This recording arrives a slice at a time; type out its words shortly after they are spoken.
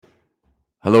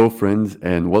Hello, friends,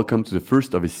 and welcome to the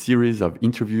first of a series of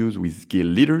interviews with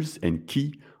guild leaders and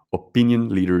key opinion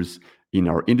leaders in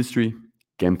our industry,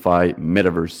 GameFi,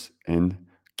 Metaverse, and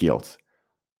guilds.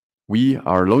 We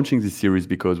are launching this series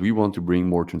because we want to bring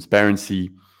more transparency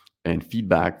and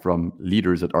feedback from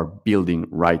leaders that are building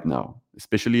right now,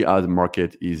 especially as the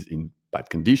market is in bad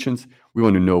conditions. We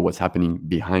want to know what's happening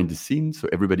behind the scenes so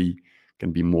everybody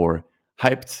can be more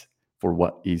hyped for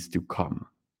what is to come.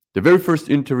 The very first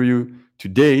interview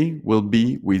today will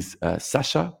be with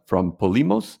Sascha from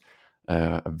Polemos,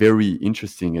 a very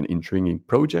interesting and intriguing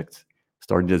project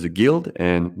started as a guild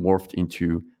and morphed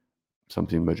into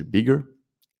something much bigger.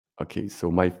 Okay,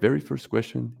 so my very first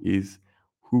question is,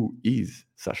 who is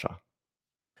Sascha?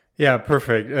 Yeah,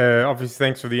 perfect. Obviously,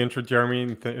 thanks for the intro, Jeremy,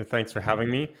 and thanks for having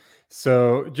me.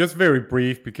 So, just very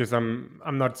brief, because I'm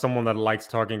not someone that likes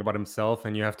talking about himself,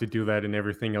 and you have to do that in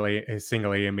every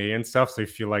single AMA and stuff. So, you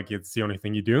feel like it's the only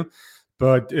thing you do.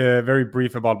 But very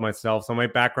brief about myself. So, my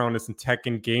background is in tech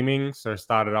and gaming. So, I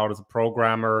started out as a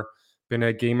programmer, been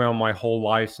a gamer my whole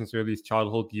life since early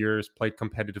childhood years. Played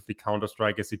competitively Counter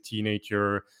Strike as a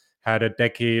teenager, had a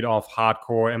decade of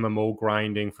hardcore MMO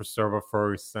grinding for server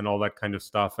first and all that kind of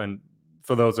stuff. And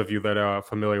for those of you that are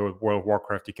familiar with World of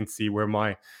Warcraft, you can see where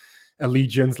my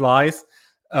allegiance lies.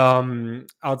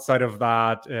 Outside of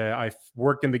that, I've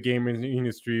worked in the gaming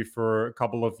industry for a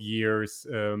couple of years,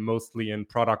 mostly in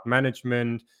product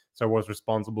management. So I was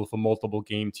responsible for multiple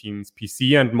game teams,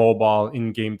 PC and mobile,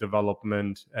 in-game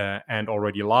development, and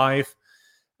already live.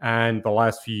 And the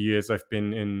last few years, I've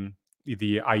been in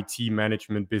the IT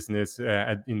management business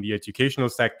in the educational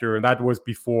sector. And that was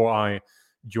before I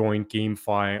joined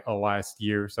GameFi last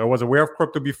year. So I was aware of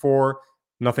crypto before.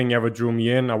 Nothing ever drew me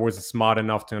in. I was smart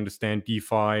enough to understand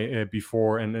DeFi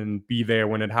before and be there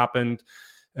when it happened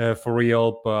for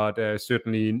real. But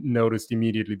certainly noticed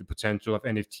immediately the potential of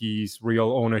NFTs,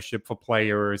 real ownership for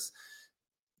players,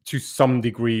 to some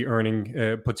degree earning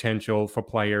potential for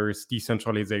players,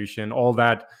 decentralization, all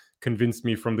that convinced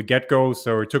me from the get-go.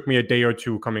 So it took me a day or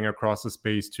two coming across the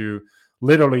space to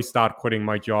literally start quitting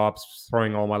my jobs,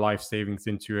 throwing all my life savings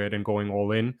into it and going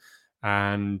all in.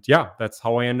 And yeah, that's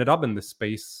how I ended up in this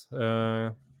space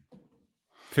 15,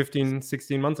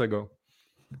 16 months ago.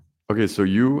 Okay, so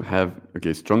you have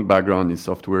strong background in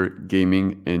software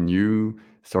gaming and you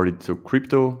started so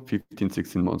crypto 15,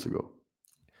 16 months ago.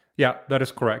 Yeah, that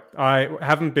is correct. I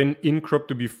haven't been in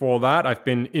crypto before that. I've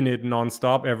been in it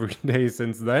nonstop every day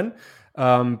since then.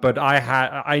 But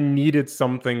I needed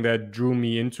something that drew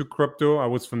me into crypto. I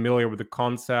was familiar with the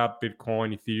concept,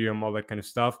 Bitcoin, Ethereum, all that kind of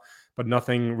stuff, but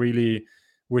nothing really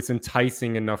was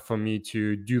enticing enough for me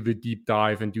to do the deep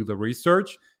dive and do the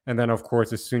research. And then, of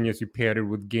course, as soon as you paired it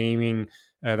with gaming,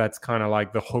 that's kind of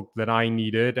like the hook that I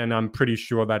needed. And I'm pretty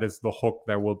sure that is the hook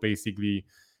that will basically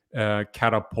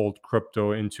catapult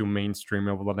crypto into mainstream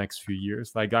over the next few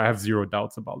years. Like, I have zero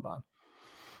doubts about that.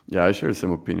 Yeah, I share the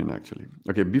same opinion actually.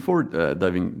 Okay, before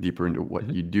diving deeper into what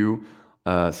you do,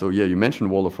 so yeah, you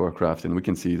mentioned World of Warcraft, and we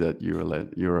can see that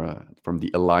you're from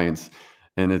the Alliance,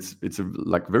 and it's a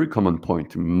like very common point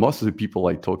to most of the people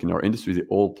I talk in our industry. They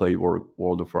all play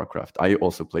World of Warcraft. I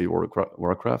also played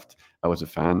Warcraft. I was a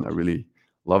fan. I really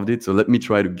loved it. So let me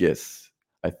try to guess.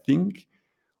 I think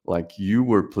like you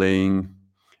were playing.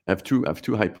 I have two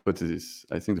hypotheses.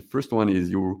 I think the first one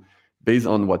is you based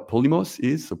on what Polemos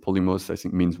is. So Polemos, I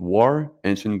think, means war,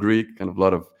 ancient Greek, kind of a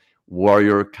lot of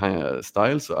warrior kind of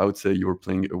style. So I would say you were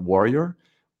playing a warrior.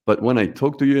 But when I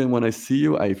talk to you and when I see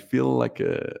you, I feel like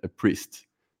a priest.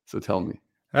 So tell me.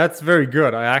 That's very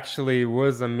good. I actually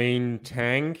was a main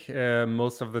tank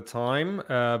most of the time,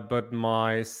 but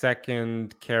my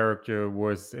second character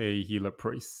was a healer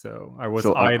priest. So I was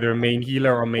So either main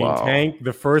healer or main wow. tank.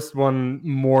 The first one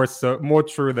more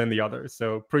true than the other.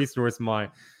 So priest was my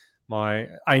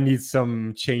I need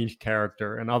some change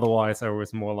character, and otherwise I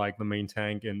was more like the main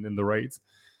tank in the raids.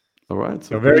 All right.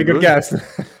 So So pretty very good good. guess.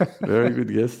 Very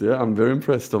good guess. Yeah, I'm very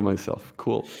impressed of myself.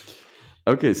 Cool.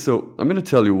 Okay, so I'm gonna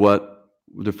tell you what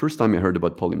the first time I heard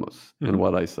about Polymos and Mhm.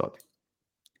 what I thought.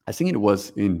 I think it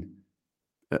was in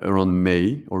around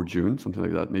May or June, something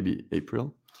like that, maybe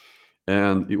April.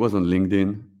 And it was on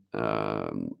LinkedIn.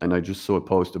 And I just saw a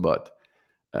post about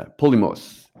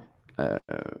Polymos. Uh,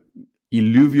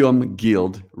 Illuvium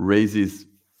Guild raises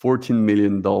 $14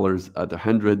 million at a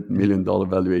 $100 million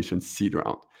valuation seed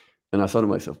round. And I thought to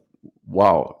myself,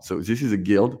 wow, so this is a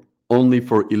guild only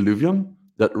for Illuvium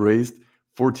that raised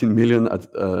 14 million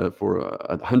for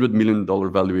a $100 million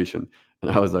valuation.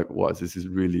 And I was like, wow, this is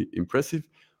really impressive.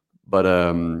 But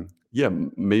yeah,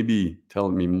 maybe tell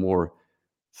me more.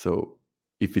 So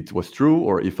if it was true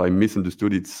or if I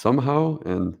misunderstood it somehow,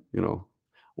 and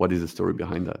What is the story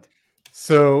behind that?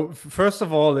 So first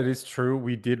of all, it is true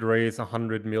we did raise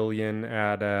 100 million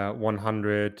at a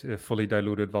 100 fully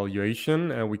diluted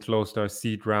valuation, and we closed our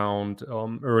seed round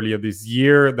earlier this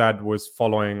year. That was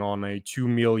following on a $2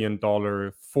 million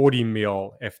 40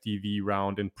 mil FTV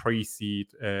round in pre-seed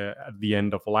at the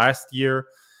end of last year.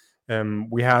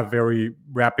 We have very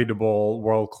reputable,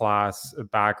 world-class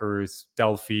backers: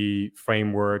 Delphi,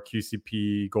 Framework,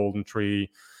 QCP, Golden Tree,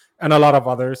 and a lot of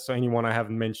others. So anyone I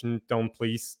haven't mentioned, don't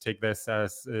please take this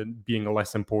as being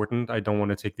less important. I don't want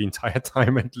to take the entire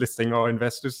time at listing our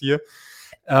investors here.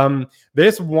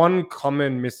 There's one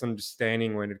common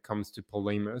misunderstanding when it comes to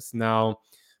Polemos. Now,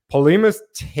 Polemos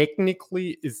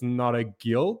technically is not a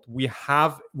guild.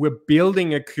 We're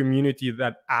building a community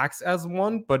that acts as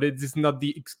one, but it is not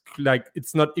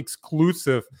it's not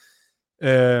exclusive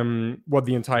what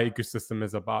the entire ecosystem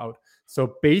is about.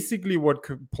 So basically what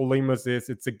Polemos is,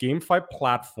 it's a GameFi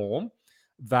platform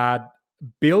that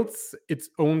builds its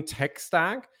own tech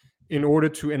stack in order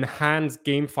to enhance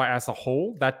GameFi as a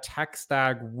whole. That tech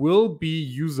stack will be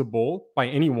usable by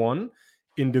anyone: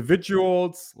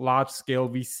 individuals, large-scale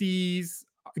VCs,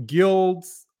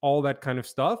 guilds, all that kind of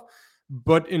stuff.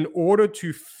 But in order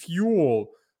to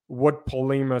fuel what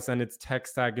Polemos and its tech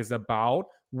stack is about,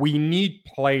 we need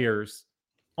players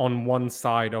on one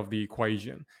side of the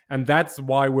equation. And that's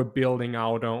why we're building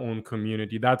out our own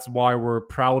community. That's why we're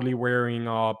proudly wearing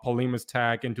our Polemos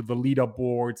tag into the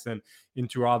leaderboards and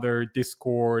into other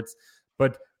discords.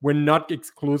 But we're not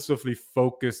exclusively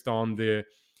focused on the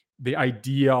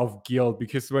idea of guild,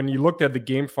 because when you look at the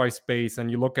GameFi space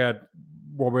and you look at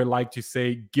what we like to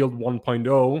say guild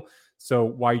 1.0,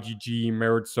 so YGG,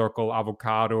 Merit Circle,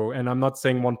 Avocado, and I'm not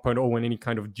saying 1.0 in any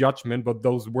kind of judgment, but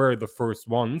those were the first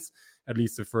ones, at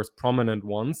least the first prominent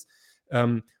ones.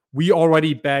 We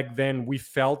already back then, we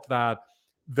felt that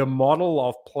the model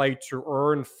of play to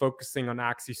earn, focusing on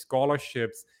Axie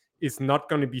scholarships, is not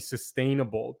going to be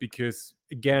sustainable, because,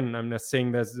 again, I'm not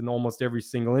saying this in almost every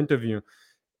single interview,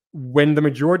 when the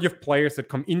majority of players that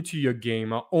come into your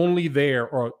game are only there,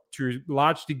 or to a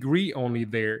large degree only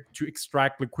there, to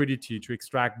extract liquidity, to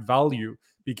extract value,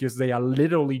 because they are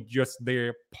literally just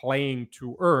there playing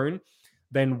to earn,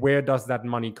 then where does that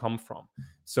money come from?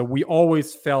 So we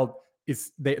always felt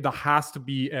there has to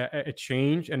be a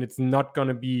change, and it's not going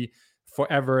to be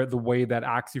forever the way that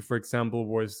Axie, for example,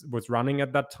 was running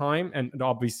at that time, and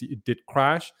obviously it did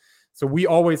crash. So we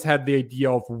always had the idea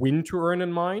of win to earn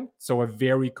in mind. So a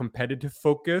very competitive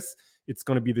focus. It's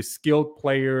going to be the skilled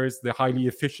players, the highly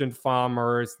efficient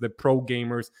farmers, the pro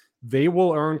gamers. They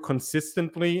will earn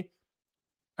consistently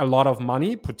a lot of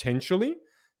money, potentially,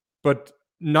 but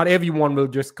not everyone will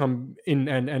just come in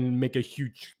and make a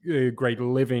huge, great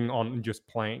living on just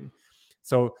playing.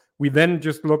 So we then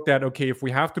just looked at, okay, if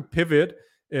we have to pivot,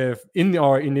 if in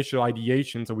our initial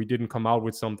ideation, so we didn't come out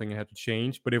with something that had to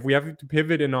change, but if we have to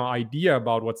pivot in our idea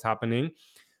about what's happening,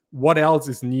 what else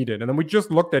is needed? And then we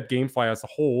just looked at GameFi as a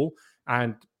whole,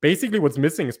 and basically what's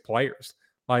missing is players.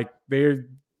 Like, there's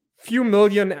few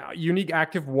million unique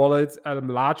active wallets. A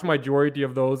large majority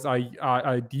of those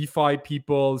are DeFi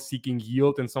people seeking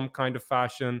yield in some kind of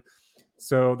fashion.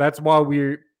 So that's why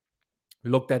we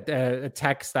looked at a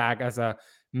tech stack as a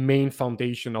main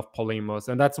foundation of Polemos.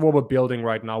 And that's what we're building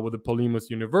right now with the Polemos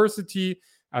University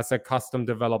as a custom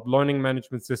developed learning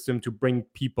management system to bring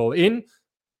people in.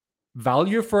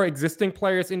 Value for existing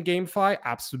players in GameFi,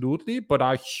 absolutely, but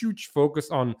our huge focus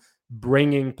on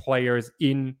bringing players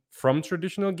in from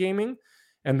traditional gaming.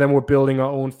 And then we're building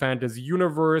our own fantasy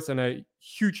universe and a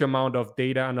huge amount of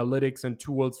data analytics and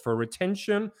tools for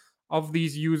retention of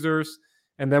these users.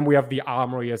 And then we have the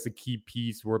Armory as a key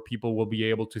piece where people will be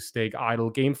able to stake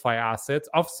idle GameFi assets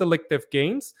of selective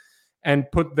games and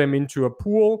put them into a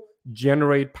pool,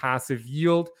 generate passive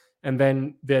yield, and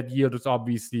then that yield is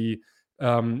obviously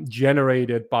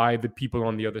generated by the people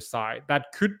on the other side.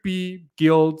 That could be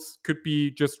guilds, could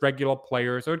be just regular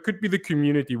players, or it could be the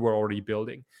community we're already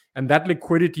building. And that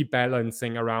liquidity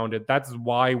balancing around it, that's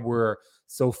why we're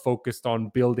so focused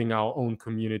on building our own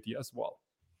community as well.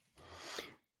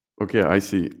 Okay, I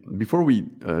see. Before we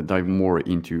dive more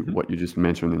into what you just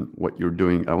mentioned and what you're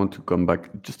doing, I want to come back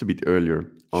just a bit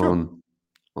earlier on.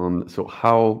 So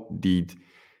how did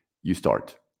you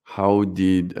start?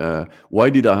 Why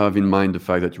did I have in mind the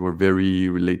fact that you were very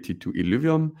related to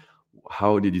Illuvium?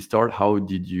 How did it start? How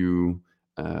did you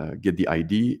get the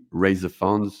idea, raise the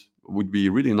funds? Would be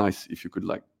really nice if you could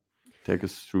take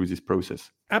us through this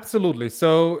process. Absolutely.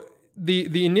 So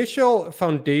the initial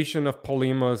foundation of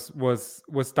Polemos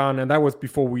was done, and that was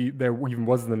before there even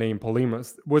was the name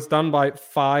Polemos, was done by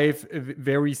 5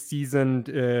 very seasoned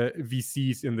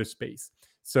VCs in the space.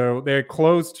 So they're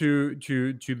close to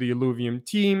the Illuvium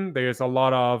team. There's a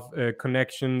lot of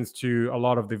connections to a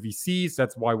lot of the VCs.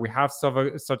 That's why we have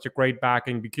such a great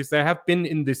backing, because they have been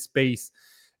in this space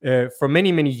for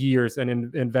many years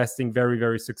and investing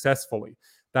very successfully.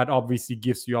 That obviously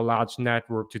gives you a large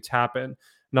network to tap in.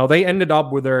 Now they ended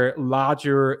up with a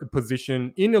larger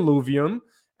position in Illuvium,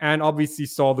 and obviously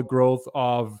saw the growth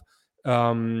of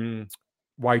YGG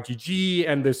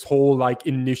and this whole like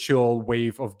initial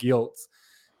wave of guilds.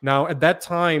 Now, at that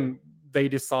time, they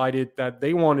decided that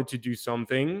they wanted to do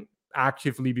something,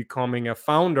 actively becoming a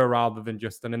founder rather than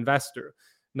just an investor.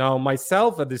 Now,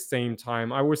 myself at the same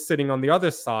time, I was sitting on the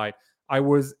other side. I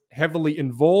was heavily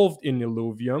involved in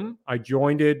Illuvium. I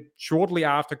joined it shortly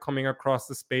after coming across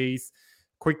the space,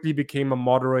 quickly became a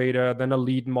moderator, then a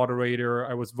lead moderator.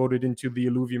 I was voted into the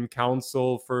Illuvium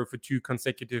Council for 2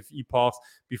 consecutive epochs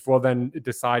before then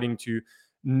deciding to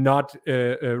not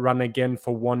run again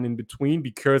for one in between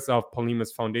because of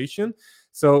Polemos Foundation.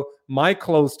 So my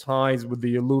close ties with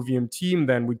the Illuvium team,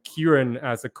 then with Kieran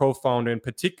as a co-founder in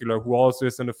particular, who also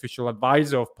is an official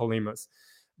advisor of Polemos,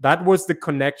 that was the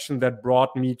connection that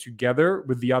brought me together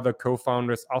with the other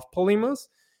co-founders of Polemos.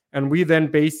 And we then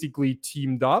basically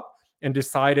teamed up and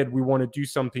decided we want to do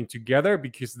something together,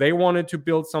 because they wanted to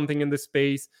build something in the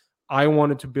space. I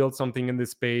wanted to build something in this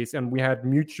space, and we had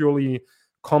mutually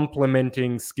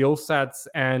complementing skill sets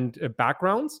and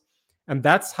backgrounds. And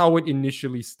that's how it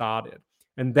initially started.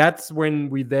 And that's when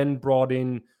we then brought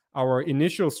in our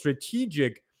initial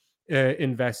strategic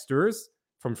investors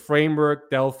from Framework,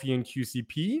 Delphi, and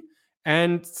QCP,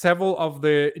 and several of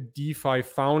the DeFi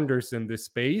founders in this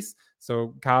space.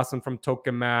 So Carson from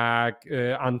Tokamak,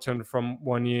 Anton from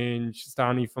 1inch,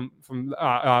 Stani from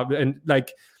and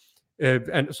like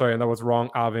and sorry, and that was wrong.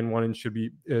 Arvin 1inch should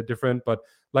be different, but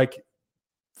like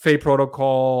Fey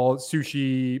Protocol,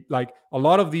 Sushi, like a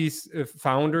lot of these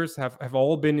founders have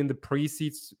all been in the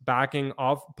pre-seeds backing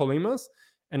of Polemos.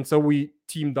 And so we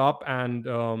teamed up and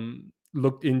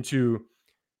looked into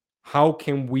how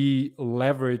can we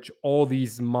leverage all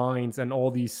these minds and all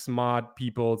these smart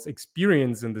people's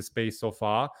experience in the space so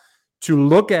far to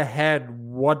look ahead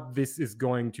what this is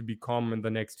going to become in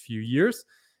the next few years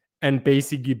and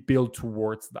basically build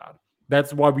towards that.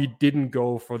 That's why we didn't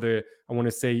go for the, I want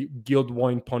to say, Guild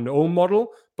 1.0 model,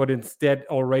 but instead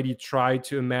already try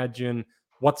to imagine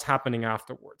what's happening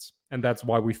afterwards. And that's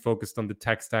why we focused on the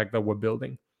tech stack that we're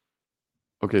building.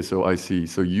 Okay, so I see.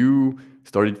 So you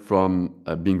started from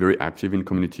being very active in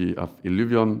community of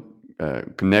Illuvium,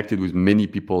 connected with many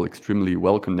people, extremely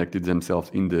well connected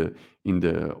themselves in the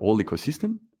whole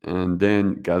ecosystem, and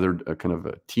then gathered a kind of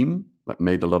a team that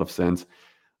made a lot of sense.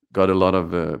 Got a lot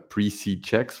of pre-seed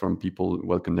checks from people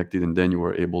well connected, and then you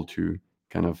were able to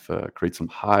kind of create some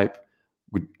hype,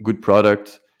 good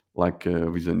product, like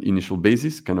with an initial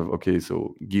basis. Kind of okay,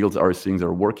 so guilds are things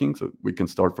are working, so we can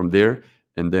start from there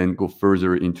and then go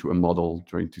further into a model,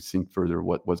 trying to think further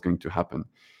what was going to happen.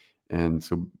 And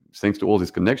so, thanks to all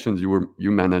these connections,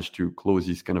 you managed to close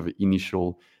this kind of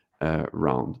initial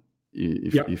round,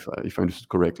 if I understood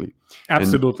correctly.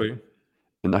 Absolutely.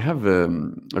 And I have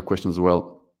a question as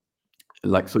well.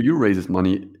 Like, so you raise this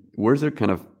money. Were there kind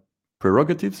of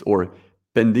prerogatives or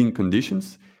pending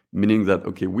conditions, meaning that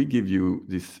okay, we give you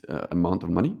this amount of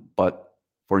money, but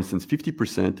for instance,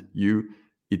 50% you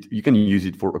can use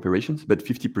it for operations, but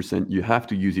 50% you have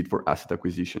to use it for asset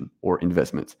acquisition or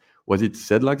investments. Was it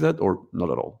said like that or not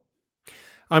at all?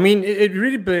 I mean, it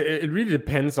really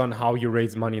depends on how you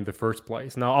raise money in the first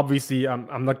place. Now, obviously,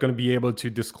 I'm not going to be able to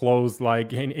disclose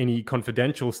like any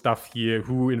confidential stuff here,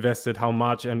 who invested how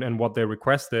much and what they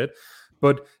requested.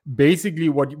 But basically,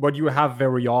 what you have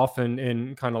very often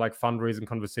in kind of like fundraising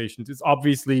conversations is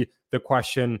obviously the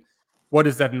question, what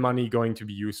is that money going to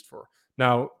be used for?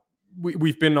 Now,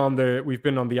 we've been on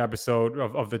the episode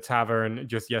of the tavern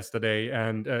just yesterday,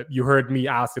 and you heard me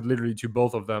ask it literally to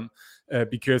both of them,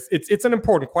 because it's an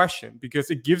important question, because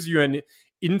it gives you an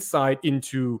insight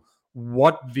into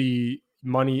what the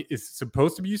money is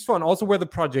supposed to be used for, and also where the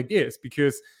project is.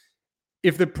 Because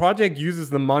if the project uses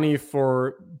the money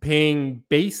for paying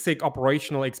basic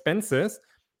operational expenses,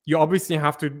 you obviously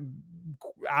have to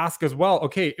ask as well,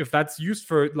 okay, if that's used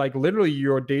for like literally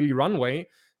your daily runway,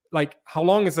 like how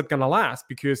long is it going to last?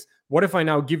 Because what if I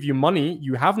now give you money,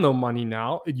 you have no money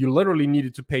now, you literally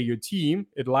needed to pay your team,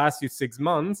 it lasts you 6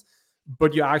 months,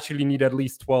 but you actually need at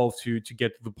least 12 to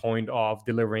get to the point of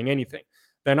delivering anything.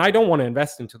 Then I don't want to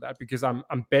invest into that, because I'm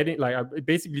betting, like I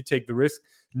basically take the risk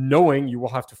knowing you will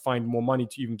have to find more money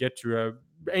to even get to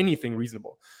anything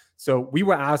reasonable. So we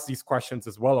were asked these questions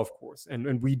as well, of course,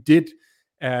 and we did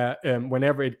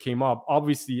whenever it came up,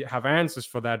 obviously have answers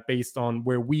for that based on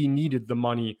where we needed the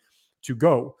money to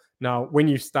go. Now, when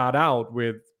you start out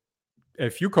with a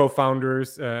few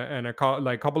co-founders and a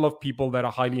couple of people that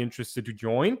are highly interested to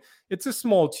join, it's a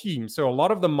small team. So a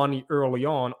lot of the money early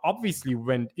on obviously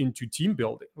went into team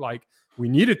building. Like, we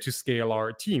needed to scale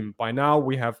our team. By now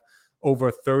we have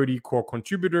over 30 core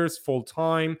contributors full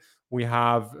time. We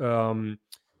have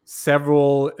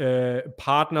several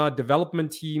partner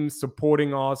development teams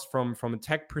supporting us from a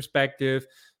tech perspective.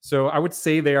 So I would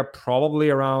say they are probably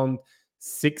around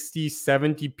 60,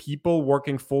 70 people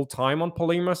working full time on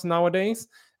Polemos nowadays.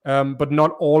 But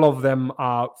not all of them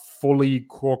are fully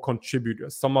core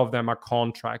contributors. Some of them are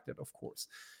contracted, of course.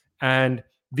 And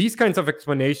these kinds of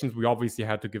explanations we obviously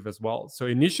had to give as well. So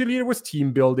initially it was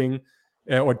team building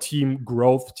or team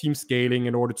growth, team scaling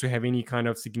in order to have any kind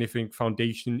of significant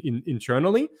foundation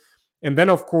internally. And then,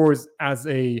 of course, as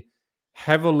a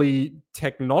heavily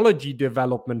technology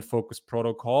development focused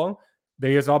protocol,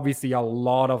 there is obviously a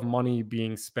lot of money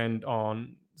being spent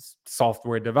on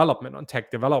software development, on tech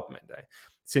development.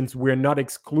 Since we're not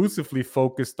exclusively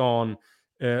focused on,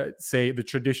 say, the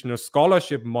traditional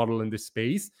scholarship model in this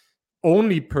space,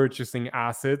 only purchasing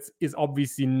assets is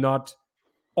obviously not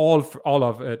all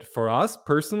of it for us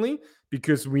personally,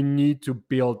 because we need to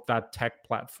build that tech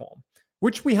platform,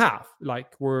 which we have.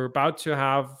 Like, we're about to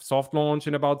have soft launch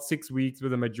in about 6 weeks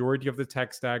with a majority of the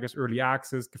tech stack as early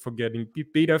access for getting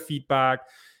beta feedback.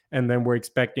 And then we're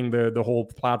expecting the whole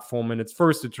platform in its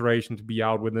first iteration to be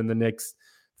out within the next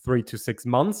 3 to 6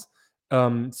 months.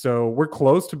 So we're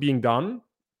close to being done.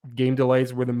 Game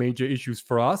delays were the major issues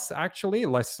for us, actually,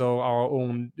 less so our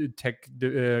own tech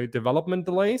development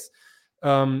delays.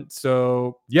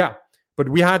 So yeah, but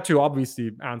we had to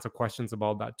obviously answer questions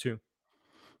about that too.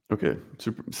 Okay,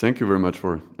 super. Thank you very much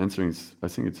for answering. I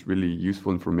think it's really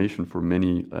useful information for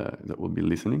many that will be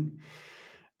listening.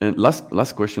 And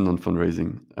last question on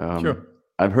fundraising. Sure.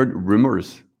 I've heard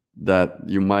rumors that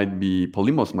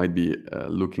Polemos might be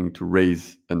looking to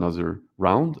raise another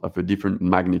round of a different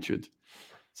magnitude.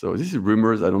 So this is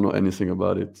rumors. I don't know anything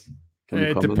about it. Can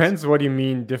you comment? It depends what you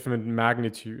mean different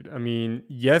magnitude. I mean,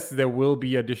 yes, there will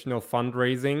be additional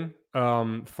fundraising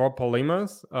for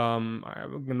Polemos.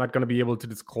 I'm not going to be able to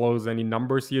disclose any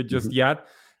numbers here just yet.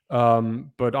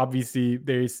 But obviously,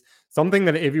 there's something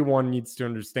that everyone needs to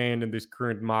understand in this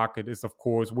current market is, of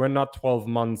course, we're not 12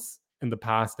 months in the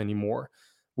past anymore.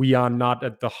 We are not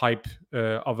at the hype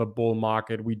of a bull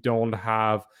market. We don't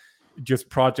have just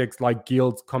projects like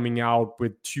Guilds coming out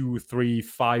with $2, $3,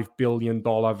 $5 billion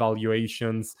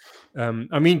valuations.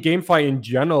 I mean, GameFi in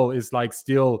general is like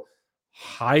still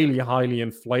highly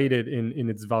inflated in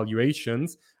its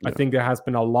valuations. Yeah. I think there has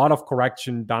been a lot of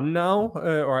correction done now,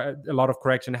 or a lot of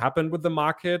correction happened with the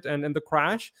market and the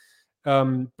crash.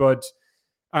 But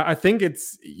I think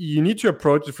you need to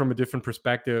approach it from a different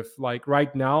perspective. Like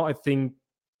right now, I think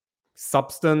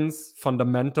substance,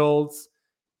 fundamentals,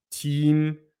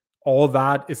 team, all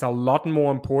that is a lot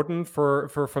more important for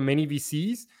many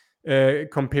VCs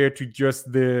compared to just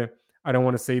I don't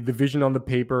want to say the vision on the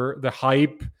paper, the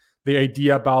hype, the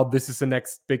idea about this is the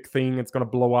next big thing, it's going to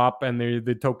blow up and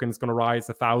the token is going to rise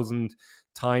 1,000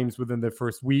 times within the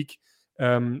first week.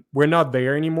 We're not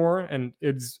there anymore, and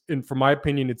from my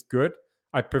opinion, it's good.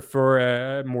 I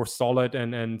prefer a more solid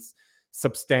and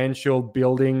substantial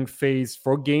building phase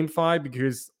for GameFi,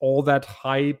 because all that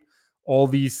hype, all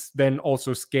these then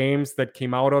also scams that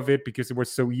came out of it, because it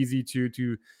was so easy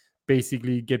to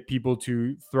basically get people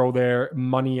to throw their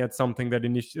money at something that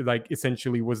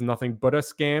essentially was nothing but a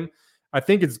scam. I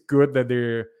think it's good that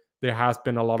there has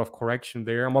been a lot of correction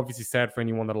there. I'm obviously sad for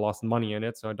anyone that lost money in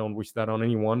it, so I don't wish that on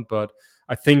anyone. But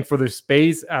I think for the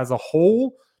space as a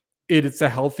whole, it's a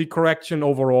healthy correction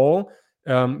overall.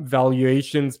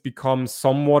 Valuations become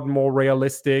somewhat more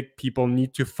realistic. People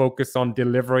need to focus on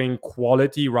delivering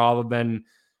quality rather than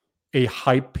a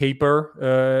hype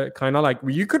paper, kind of like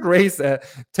you could raise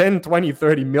 10, 20,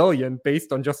 30 million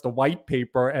based on just a white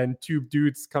paper and two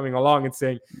dudes coming along and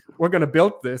saying, we're going to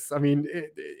build this. I mean,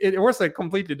 it was a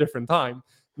completely different time.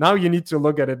 Now you need to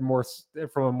look at it more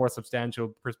from a more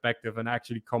substantial perspective and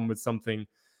actually come with something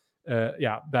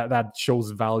that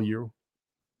shows value.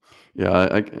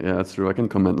 Yeah, that's true. I can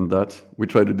comment on that. We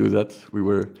tried to do that. We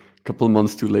were a couple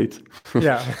months too late.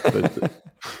 Yeah.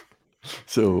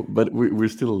 But we're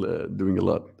still doing a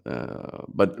lot.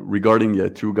 But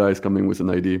regarding two guys coming with an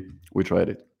idea, we tried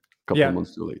it a couple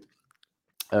months too late.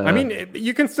 I mean,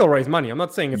 you can still raise money. I'm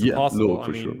not saying it's impossible. No, I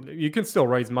mean, sure. You can still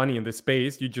raise money in this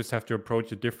space. You just have to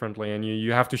approach it differently, and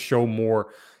you have to show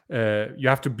more you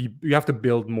have to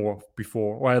build more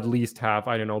before, or at least have,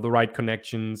 I don't know, the right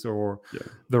connections or Yeah.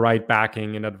 the right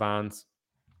backing in advance.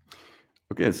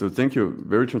 Okay, so thank you.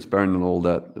 Very transparent and all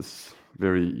that. It's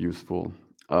very useful.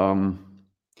 I'm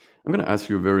going to ask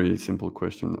you a very simple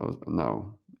question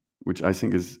now, which I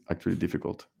think is actually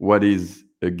difficult. What is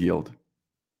a guild?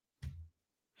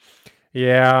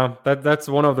 Yeah, that's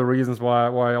one of the reasons why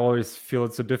I always feel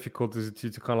it's so difficult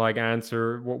to kind of like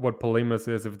answer what Polemos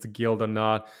is, if it's a guild or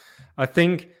not. I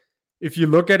think if you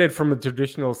look at it from a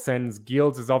traditional sense,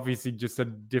 guilds is obviously just a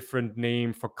different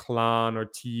name for clan or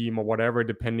team or whatever,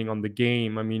 depending on the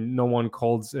game. I mean, no one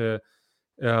calls a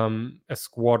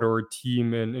squad or a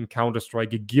team in Counter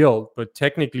Strike a guild, but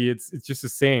technically it's just the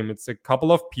same. It's a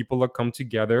couple of people that come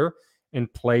together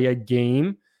and play a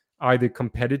game, either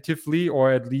competitively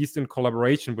or at least in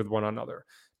collaboration with one another.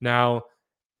 Now,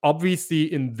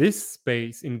 obviously, in this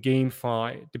space in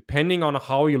GameFi, depending on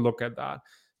how you look at that,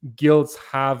 guilds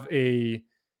have a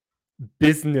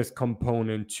business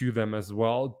component to them as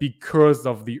well because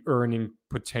of the earning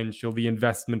potential, the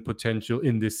investment potential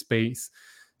in this space.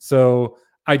 So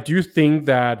I do think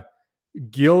that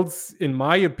guilds, in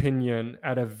my opinion,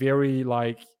 at a very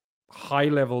like high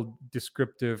level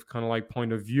descriptive kind of like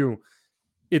point of view,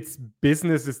 it's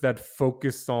businesses that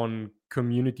focus on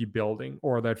community building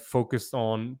or that focus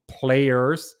on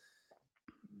players.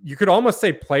 You could almost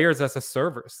say players as a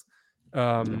service.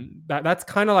 Yeah. That's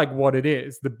kind of like what it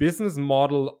is. The business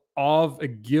model of a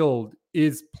guild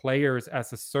is players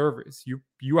as a service.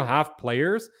 You have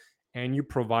players and you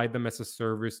provide them as a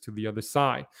service to the other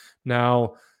side.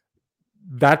 Now,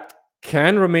 that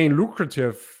can remain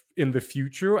lucrative in the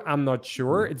future. I'm not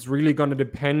sure. Mhm. It's really going to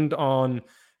depend on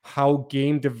how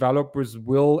game developers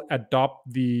will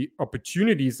adopt the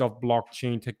opportunities of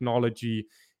blockchain technology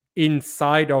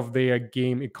inside of their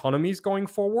game economies going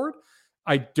forward.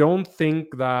 I don't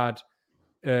think that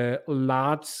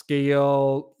large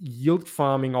scale yield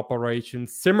farming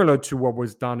operations, similar to what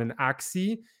was done in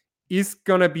Axie, is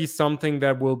going to be something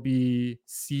that will be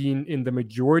seen in the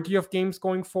majority of games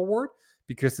going forward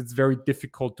because it's very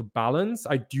difficult to balance.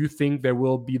 I do think there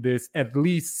will be this at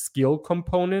least skill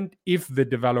component if the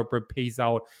developer pays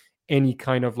out any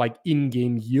kind of like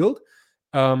in-game yield.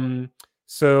 Um,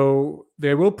 so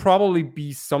there will probably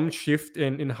be some shift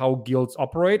in how guilds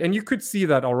operate, and you could see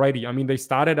that already. I mean, they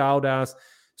started out as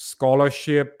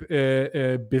scholarship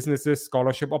businesses,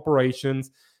 scholarship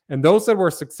operations, and those that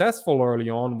were successful early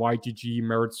on, YGG,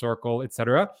 Merit Circle,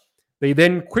 etc., they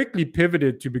then quickly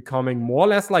pivoted to becoming more or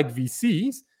less like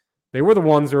VCs. They were the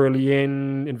ones early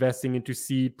in investing into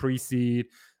seed, pre-seed.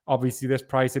 Obviously, there's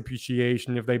price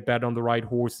appreciation if they bet on the right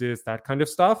horses, that kind of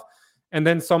stuff. And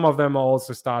then some of them are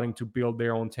also starting to build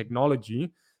their own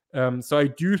technology. So I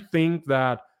do think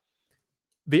that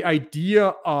the idea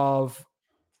of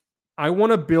I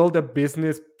want to build a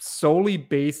business solely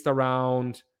based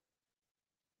around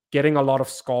getting a lot of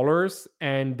scholars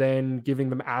and then giving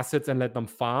them assets and let them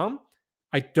farm.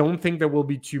 I don't think there will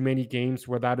be too many games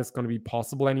where that is going to be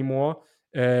possible anymore,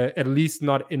 at least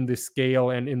not in the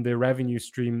scale and in the revenue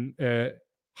stream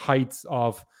heights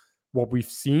of what we've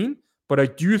seen. But I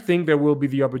do think there will be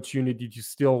the opportunity to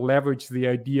still leverage the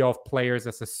idea of players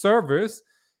as a service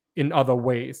in other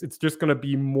ways. It's just going to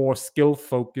be more skill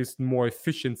focused, more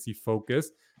efficiency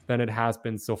focused than it has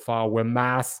been so far, where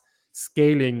mass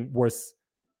scaling was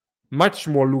much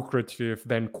more lucrative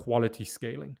than quality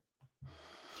scaling.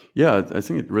 Yeah, I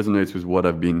think it resonates with what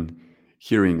I've been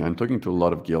hearing. I'm talking to a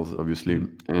lot of guilds, obviously,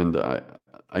 Mm. and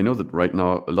I know that right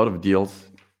now a lot of deals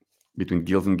between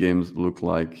guilds and games look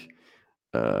like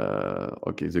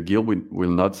okay, the guild will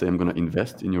not say I'm going to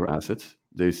invest in your assets.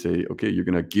 They say, okay, you're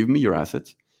going to give me your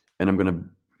assets, and I'm going to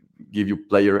give you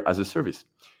player as a service.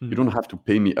 You Mm. don't have to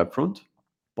pay me upfront,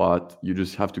 but you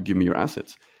just have to give me your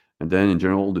assets. And then in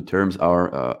general, the terms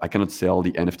are I cannot sell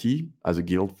the NFT as a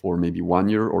guild for maybe 1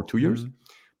 year or 2 years, Mm.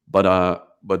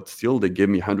 but still they gave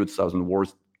me 100,000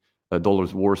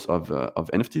 dollars worth of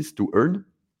NFTs to earn.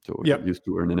 So Yep. used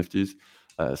to earn NFTs,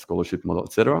 scholarship model,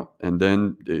 etc. And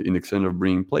then in exchange of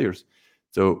bringing players.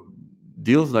 So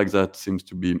deals like that seems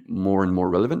to be more and more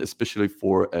relevant, especially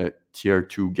for tier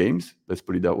two games. Let's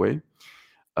put it that way.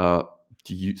 Uh,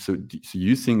 so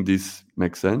you think this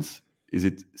makes sense? Is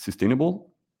it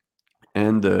sustainable?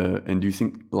 And do you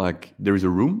think like there is a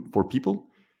room for people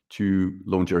to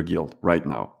launch their guild right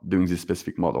now doing this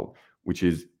specific model, which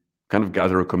is kind of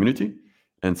gather a community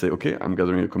and say, okay, I'm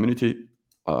gathering a community,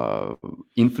 uh,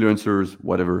 influencers,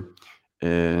 whatever,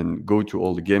 and go to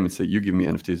all the game and say, you give me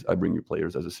NFTs, I bring you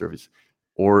players as a service,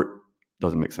 or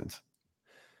doesn't make sense?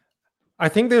 I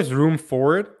think there's room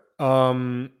for it.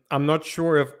 I'm not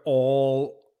sure if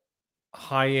all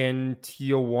high-end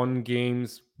tier 1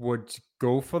 games would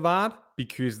go for that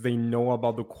because they know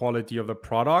about the quality of the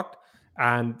product,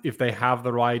 and if they have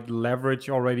the right leverage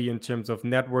already in terms of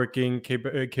networking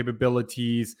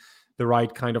capabilities, the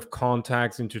right kind of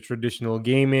contacts into traditional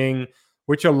gaming,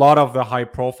 which a lot of the high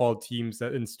profile teams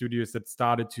that in studios that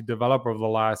started to develop over the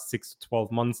last 6 to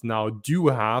 12 months now do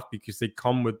have, because they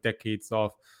come with decades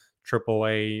of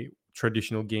AAA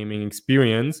traditional gaming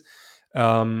experience.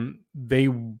 They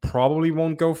probably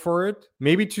won't go for it.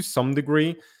 Maybe to some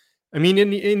degree. I mean,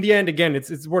 in the end, again,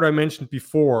 it's what I mentioned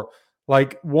before.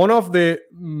 Like, one of the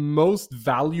most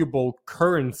valuable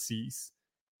currencies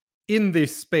in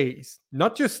this space,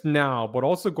 not just now but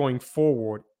also going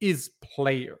forward, is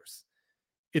players.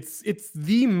 It's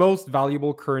the most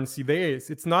valuable currency there is.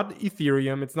 It's not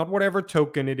Ethereum. It's not whatever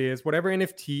token it is, whatever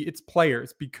NFT. It's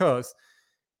players, because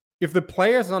if the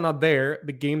players are not there,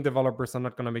 the game developers are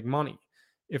not going to make money.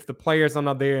 If the players are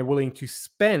not there and willing to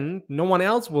spend, no one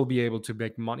else will be able to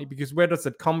make money, because where does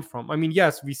it come from? I mean,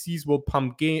 yes, VCs will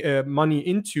pump money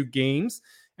into games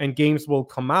and games will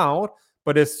come out.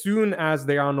 But as soon as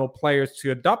there are no players to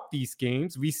adopt these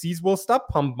games, VCs will stop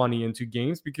pump money into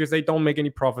games because they don't make any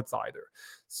profits either.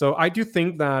 So I do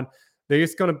think that there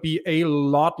is going to be a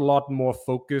lot more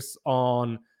focus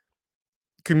on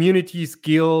communities,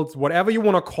 guilds, whatever you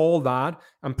want to call that.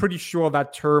 I'm pretty sure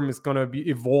that term is going to be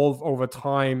evolve over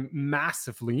time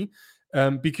massively,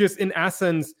 because in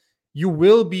essence, you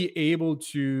will be able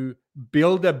to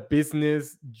build a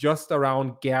business just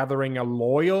around gathering a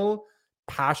loyal,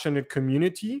 passionate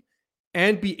community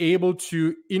and be able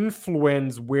to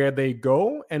influence where they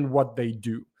go and what they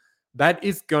do. That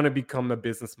is going to become a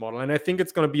business model. And I think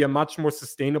it's going to be a much more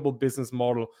sustainable business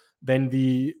model than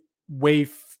the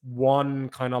wave one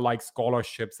kind of like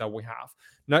scholarships that we have.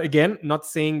 Now, again, not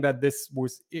saying that this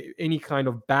was any kind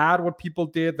of bad what people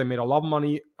did. They made a lot of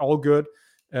money, all good.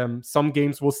 Some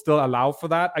games will still allow for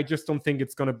that. I just don't think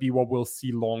it's going to be what we'll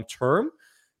see long term,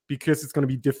 because it's going to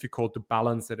be difficult to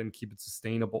balance it and keep it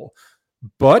sustainable.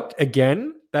 But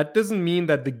again, that doesn't mean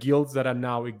that the guilds that are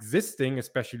now existing,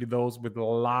 especially those with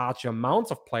large amounts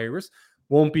of players,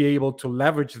 won't be able to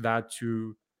leverage that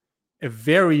to a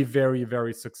very, very,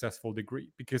 very successful degree.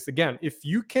 Because again, if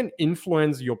you can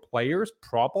influence your players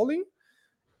properly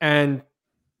and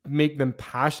make them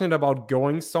passionate about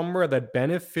going somewhere that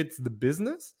benefits the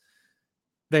business,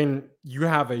 then you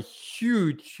have a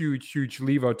huge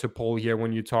lever to pull here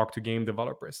when you talk to game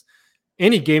developers.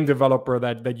 Any game developer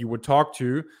that you would talk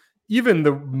to, even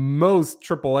the most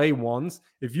AAA ones,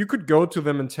 if you could go to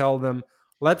them and tell them,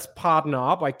 let's partner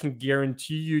up, I can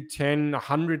guarantee you 10,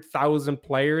 100,000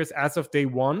 players as of day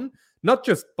one, not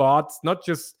just bots, not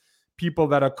just people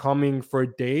that are coming for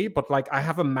a day, but like, I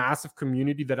have a massive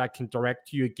community that I can direct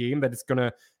to your game that is going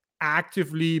to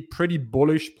actively pretty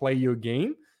bullish play your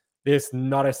game. There's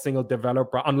not a single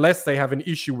developer, unless they have an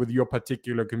issue with your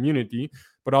particular community,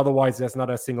 but otherwise there's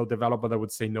not a single developer that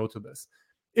would say no to this.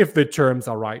 If the terms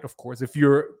are right, of course. If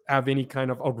you have any kind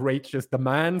of outrageous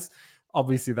demands,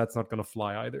 obviously that's not going to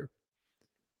fly either.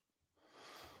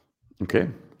 Okay.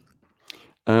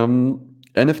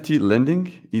 NFT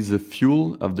lending is the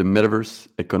fuel of the metaverse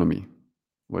economy.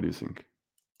 What do you think?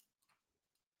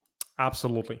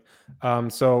 Absolutely.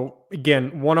 So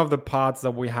again, one of the parts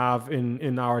that we have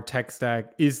in our tech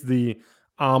stack is the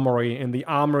Armory, and the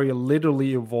Armory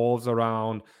literally evolves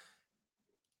around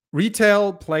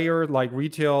retail players, like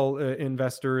retail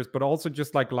investors, but also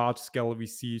just like large scale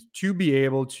VCs, to be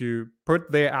able to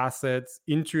put their assets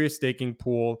into a staking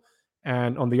pool.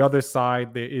 And on the other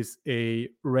side, there is a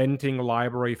renting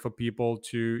library for people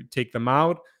to take them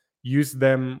out, use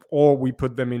them, or we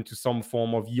put them into some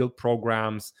form of yield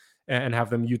programs and have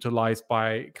them utilized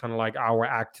by kind of like our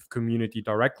active community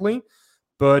directly.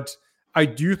 But I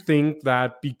do think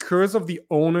that because of the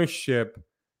ownership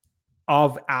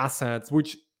of assets,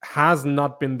 which has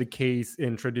not been the case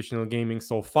in traditional gaming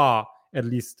so far, at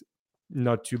least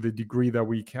not to the degree that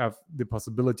we have the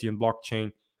possibility in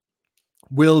blockchain,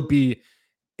 will be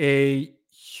a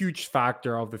huge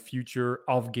factor of the future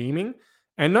of gaming.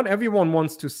 And not everyone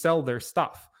wants to sell their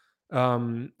stuff. I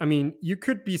mean, you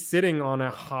could be sitting on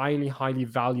a highly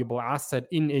valuable asset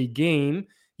in a game.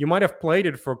 You might have played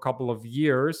it for a couple of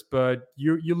years, but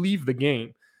you leave the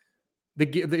game.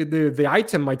 The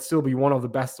item might still be one of the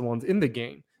best ones in the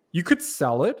game. You could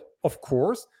sell it, of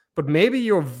course, but maybe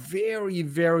you're very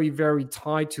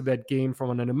tied to that game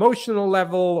from an emotional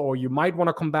level, or you might want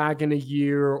to come back in a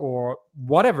year or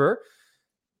whatever.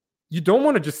 You don't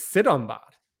want to just sit on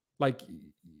that. Like,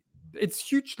 it's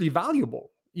hugely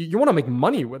valuable. You want to make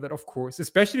money with it, of course,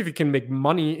 especially if you can make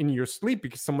money in your sleep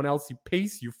because someone else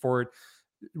pays you for it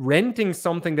renting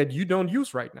something that you don't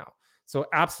use right now. So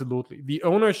absolutely, the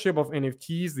ownership of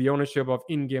NFTs, the ownership of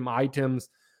in-game items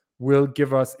will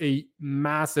give us a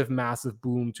massive, massive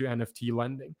boom to NFT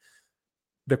lending.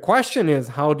 The question is,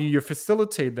 how do you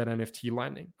facilitate that NFT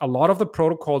lending? A lot of the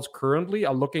protocols currently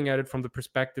are looking at it from the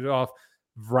perspective of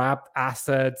wrapped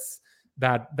assets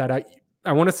that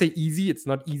I want to say easy. It's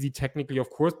not easy technically, of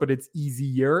course, but it's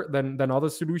easier than other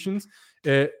solutions.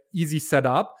 Easy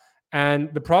setup.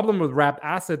 And the problem with wrapped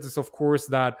assets is, of course,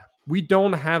 that we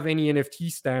don't have any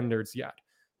NFT standards yet.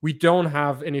 We don't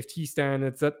have NFT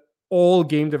standards that all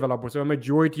game developers, or a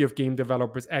majority of game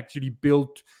developers, actually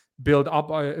build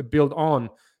on,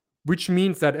 which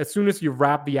means that as soon as you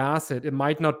wrap the asset, it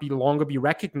might not be longer be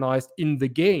recognized in the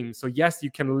game. So yes, you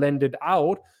can lend it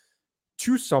out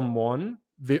to someone,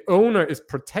 the owner is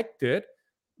protected,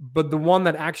 but the one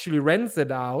that actually rents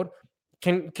it out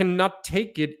cannot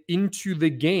take it into the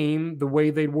game the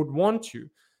way they would want to.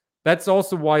 That's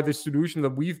also why the solution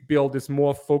that we've built is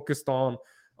more focused on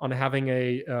having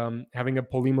a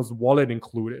Polemos wallet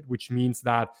included, which means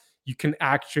that you can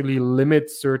actually limit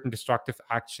certain destructive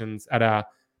actions at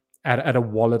a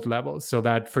wallet level. So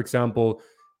that, for example,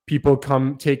 people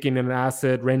come taking an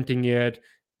asset, renting it.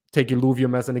 Take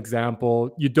Illuvium as an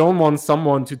example. You don't want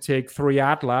someone to take 3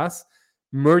 Atlas,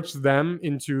 merge them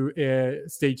into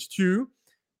stage 2,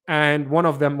 and one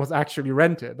of them was actually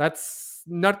rented. That's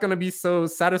not going to be so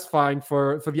satisfying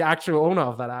for the actual owner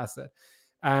of that asset.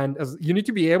 And you need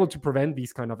to be able to prevent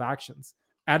these kind of actions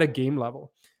at a game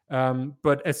level.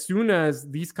 But as soon as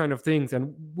these kind of things,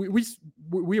 and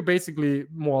we are basically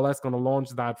more or less going to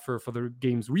launch that for the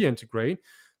games we integrate.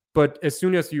 But as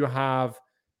soon as you have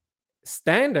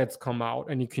standards come out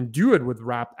and you can do it with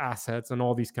wrapped assets and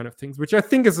all these kind of things, which I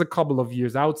think is a couple of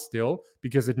years out still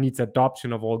because it needs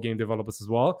adoption of all game developers as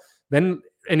well, then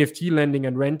NFT lending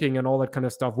and renting and all that kind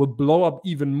of stuff will blow up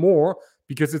even more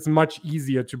because it's much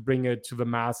easier to bring it to the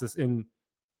masses in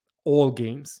all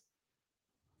games.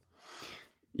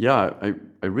 Yeah, I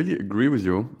really agree with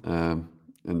you.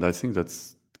 And I think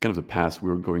that's kind of the path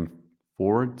we're going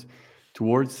forward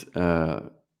towards.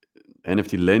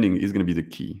 NFT lending is going to be the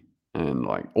key. And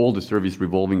like all the service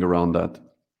revolving around that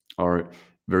are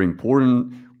very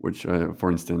important, which, for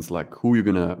instance, like who you're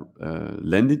going to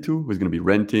lend it to, who's going to be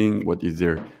renting, what is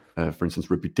their, for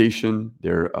instance, reputation,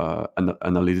 their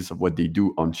analysis of what they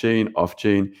do on chain, off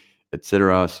chain,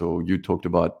 etc. So you talked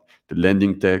about the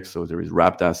lending tech. So there is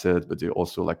wrapped assets, but there are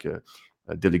also like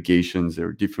delegations. There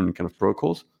are different kind of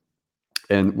protocols.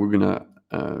 And we're going to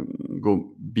go a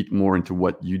bit more into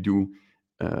what you do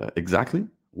exactly,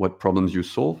 what problems you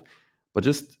solve. But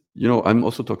just, I'm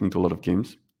also talking to a lot of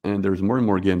games, and there's more and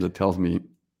more games that tells me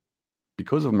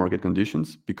because of market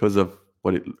conditions, because of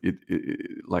what it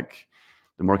like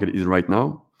the market is right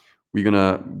now, we're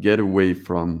gonna get away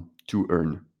from to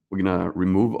earn. We're gonna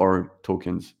remove our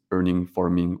tokens, earning,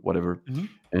 farming, whatever,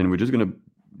 and we're just gonna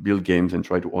build games and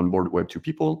try to onboard Web2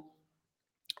 people.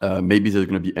 Maybe there's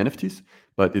gonna be NFTs,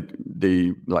 but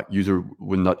they like user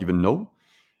will not even know,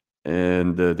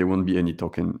 and there won't be any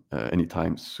token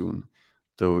anytime soon.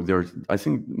 So I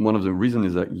think one of the reasons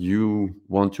is that you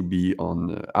want to be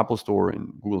on Apple Store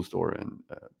and Google Store and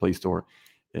Play Store,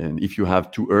 and if you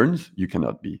have 2 earns, you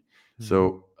cannot be.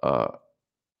 So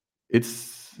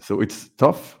it's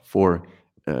tough for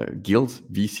guilds,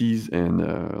 VCs, and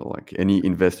like any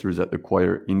investors that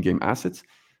acquire in-game assets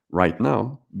right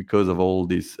now because of all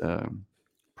these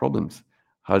problems.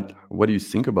 What do you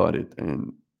think about it?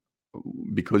 And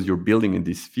because you're building in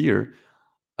this sphere,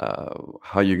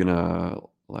 how you're gonna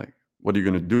like what are you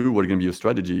gonna do? What are gonna be your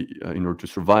strategy in order to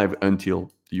survive until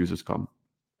the users come?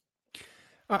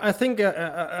 I think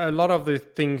a lot of the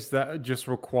things that just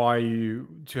require you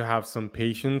to have some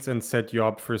patience and set you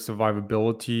up for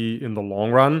survivability in the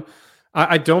long run.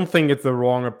 I don't think it's the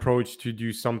wrong approach to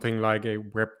do something like a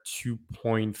Web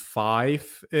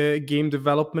 2.5 game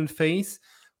development phase,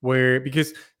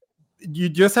 because you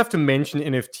just have to mention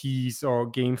NFTs or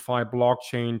GameFi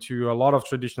blockchain to a lot of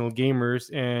traditional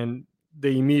gamers, and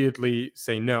they immediately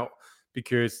say no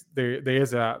because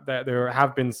there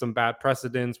have been some bad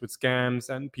precedents with scams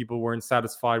and people weren't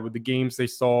satisfied with the games they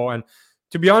saw. And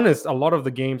to be honest, a lot of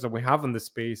the games that we have in this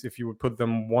space, if you would put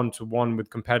them one-to-one with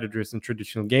competitors in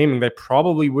traditional gaming, they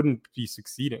probably wouldn't be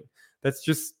succeeding. That's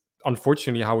just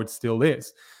unfortunately how it still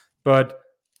is. But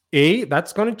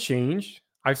that's going to change.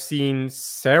 I've seen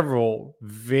several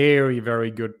very,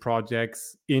 very good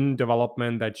projects in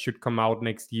development that should come out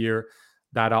next year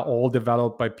that are all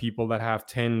developed by people that have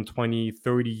 10, 20,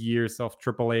 30 years of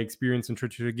AAA experience in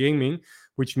traditional gaming,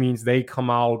 which means they come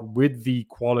out with the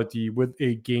quality, with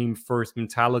a game first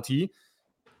mentality.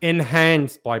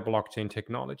 enhanced by blockchain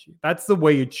technology. That's the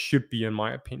way it should be, in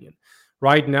my opinion.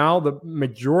 Right now, the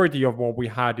majority of what we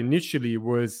had initially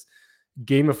was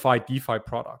gamified DeFi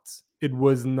products. It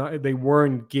was not, they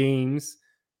weren't games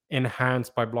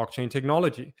enhanced by blockchain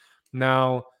technology.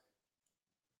 Now,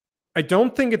 I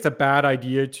don't think it's a bad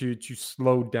idea to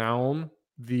slow down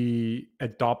the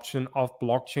adoption of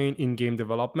blockchain in game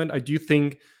development. I do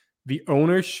think the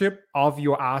ownership of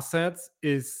your assets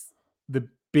is the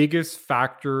biggest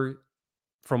factor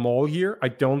from all here. I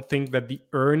don't think that the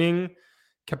earning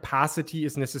capacity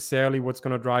is necessarily what's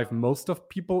going to drive most of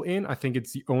people in. I think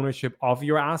it's the ownership of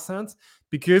your assets,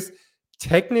 because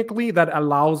technically that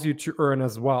allows you to earn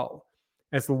as well.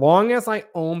 As long as I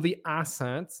own the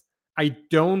assets, I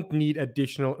don't need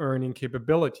additional earning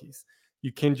capabilities.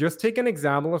 You can just take an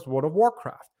example of World of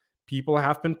Warcraft. People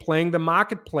have been playing the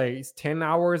marketplace 10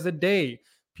 hours a day.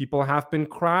 People have been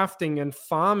crafting and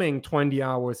farming 20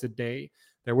 hours a day.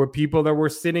 There were people that were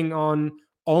sitting on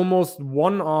almost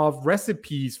one-off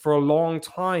recipes for a long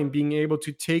time, being able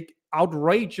to take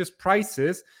outrageous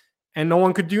prices, and no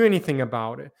one could do anything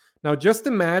about it. Now, just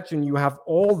imagine you have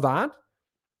all that,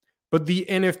 but the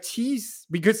NFTs,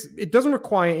 because it doesn't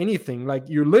require anything, like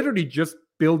you literally just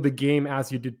build the game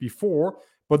as you did before,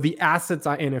 but the assets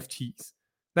are NFTs.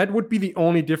 That would be the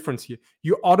only difference here.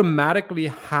 You automatically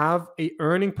have a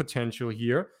earning potential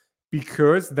here,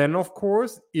 because then, of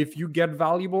course, if you get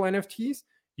valuable NFTs,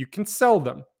 you can sell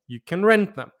them, you can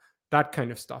rent them, that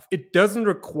kind of stuff. It doesn't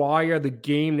require the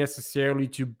game necessarily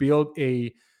to build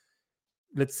a,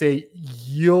 let's say,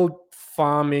 yield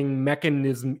farming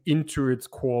mechanism into its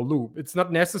core loop. It's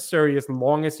not necessary as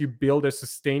long as you build a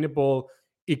sustainable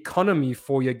economy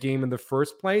for your game in the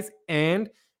first place and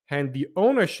hand the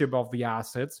ownership of the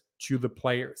assets to the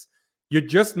players. You're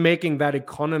just making that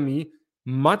economy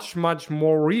much, much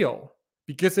more real,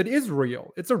 because it is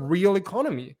real. It's a real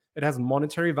economy. It has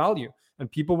monetary value,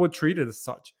 and people will treat it as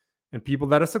such. And people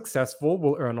that are successful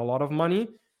will earn a lot of money,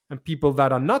 and people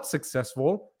that are not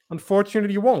successful,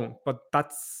 unfortunately, won't. But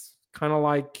that's kind of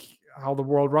like how the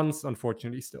world runs,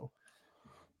 unfortunately, still.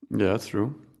 Yeah, that's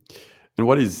true. And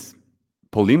what is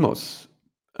Polemos?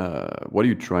 What are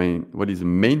you trying? What is the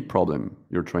main problem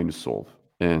you're trying to solve?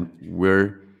 And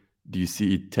where do you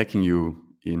see it taking you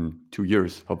in 2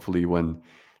 years? Hopefully, when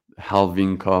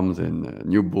halving comes and a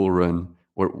new bull run,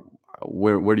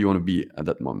 where do you want to be at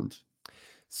that moment?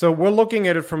 So we're looking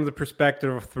at it from the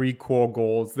perspective of three core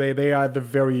goals. They are the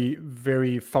very,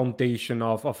 very foundation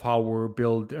of how we're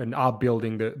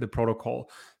building the protocol.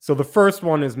 So the first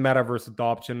one is metaverse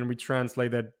adoption, and we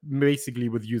translate that basically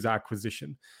with user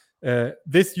acquisition.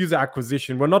 This user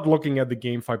acquisition, we're not looking at the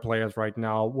GameFi players right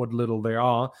now, what little they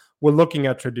are. We're looking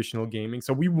at traditional gaming.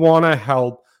 So we want to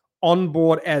help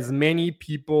onboard as many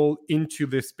people into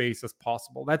this space as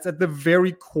possible. That's at the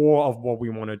very core of what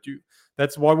we want to do.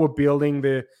 That's why we're building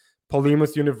the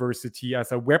Polemos University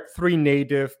as a Web3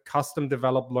 native, custom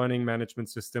developed learning management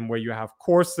system where you have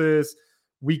courses,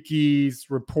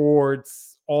 wikis,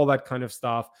 reports, all that kind of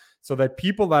stuff, so that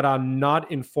people that are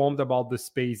not informed about the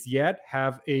space yet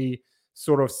have a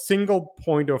sort of single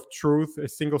point of truth, a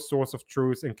single source of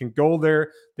truth, and can go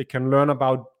there. They can learn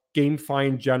about GameFi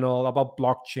in general, about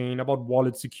blockchain, about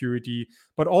wallet security,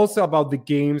 but also about the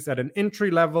games at an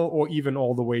entry level or even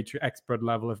all the way to expert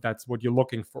level if that's what you're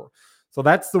looking for. So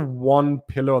that's the one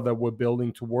pillar that we're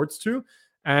building towards to.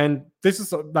 And this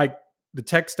is like the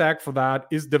tech stack for that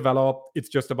is developed. It's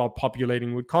just about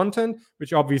populating with content,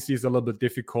 which obviously is a little bit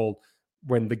difficult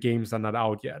when the games are not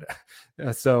out yet.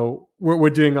 So we're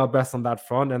doing our best on that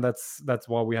front, and that's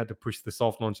why we had to push the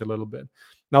soft launch a little bit.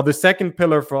 Now, the second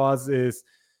pillar for us is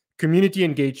community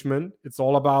engagement. It's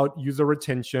all about user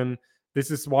retention.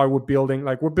 This is why we're building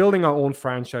our own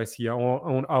franchise here, our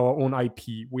own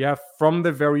IP. We have, from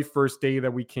the very first day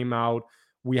that we came out,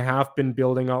 we have been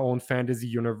building our own fantasy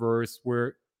universe.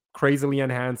 We're crazily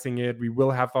enhancing it. We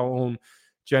will have our own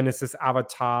Genesis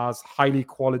avatars, highly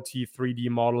quality 3D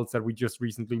models that we just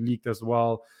recently leaked as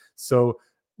well. So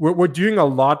we're doing a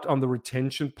lot on the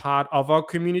retention part of our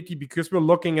community, because we're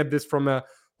looking at this from a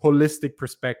holistic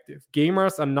perspective.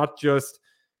 Gamers are not just,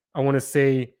 I want to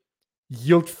say,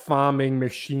 yield farming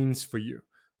machines for you.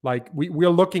 Like we're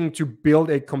looking to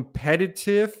build a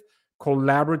competitive,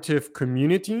 collaborative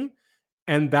community,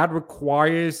 and that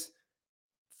requires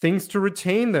things to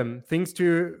retain them, things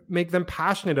to make them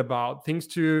passionate about, things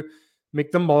to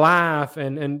make them laugh,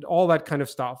 and all that kind of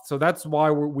stuff. So that's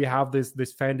why we have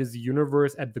this fantasy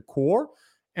universe at the core.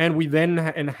 And we then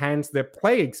enhance their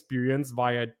play experience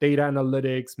via data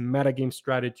analytics, metagame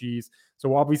strategies. So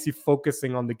we're obviously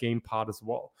focusing on the game part as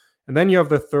well. And then you have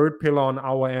the third pillar on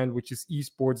our end, which is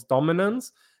esports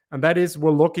dominance. And that is,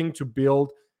 we're looking to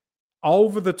build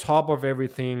over the top of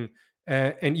everything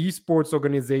an esports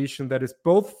organization that is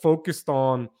both focused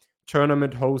on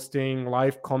tournament hosting,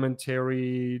 live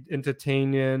commentary,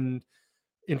 entertainment,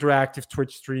 interactive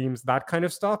Twitch streams, that kind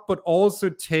of stuff, but also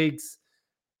takes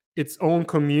its own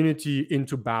community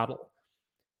into battle.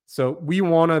 So we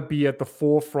want to be at the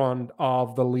forefront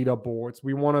of the leaderboards.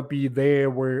 We want to be there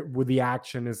where the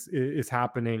action is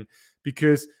happening.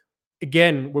 Because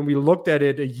again, when we looked at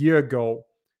it a year ago,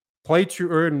 play to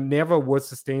earn never was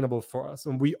sustainable for us.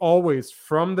 And we always,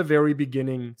 from the very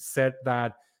beginning, said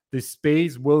that the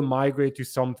space will migrate to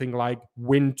something like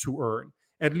win to earn,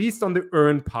 at least on the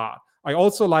earn part. I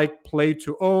also like play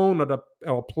to own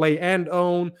or play and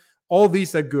own. All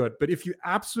these are good. But if you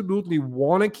absolutely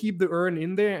want to keep the earn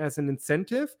in there as an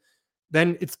incentive,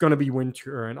 then it's going to be win to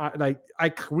earn.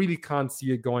 I really can't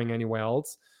see it going anywhere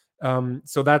else.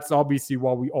 So that's obviously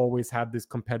why we always had this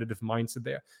competitive mindset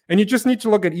there. And you just need to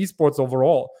look at esports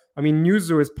overall. I mean,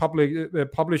 Newzoo is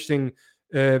publishing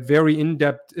very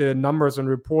in-depth numbers and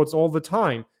reports all the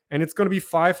time. And it's going to be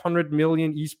 500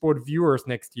 million esport viewers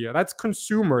next year. That's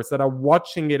consumers that are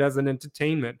watching it as an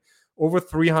entertainment. Over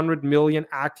 300 million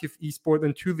active esport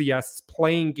enthusiasts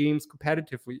playing games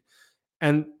competitively.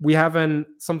 And we have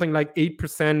something like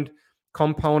 8%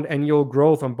 compound annual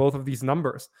growth on both of these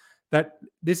numbers. That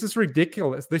this is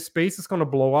ridiculous. This space is going to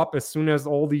blow up as soon as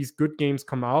all these good games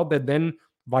come out that then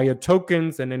via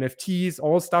tokens and NFTs,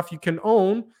 all stuff you can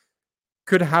own,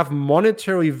 could have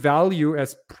monetary value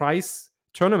as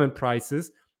tournament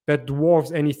prices that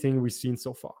dwarfs anything we've seen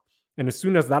so far. And as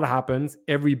soon as that happens,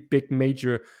 every big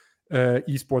major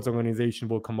esports organization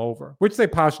will come over, which they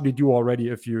partially do already.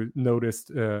 If you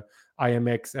noticed,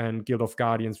 IMX and Guild of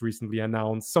Guardians recently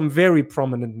announced some very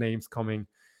prominent names coming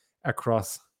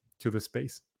across to the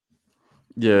space.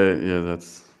 Yeah,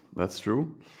 that's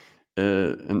true.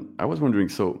 And I was wondering,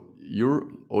 so your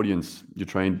audience, you're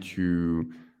trying to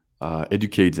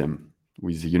educate them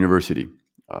with the university.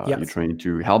 Yes. You're trying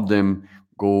to help them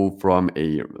go from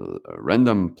a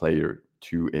random player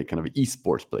to a kind of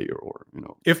esports player, or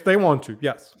if they want to,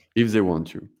 yes. If they want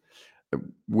to.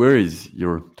 Where is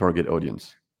your target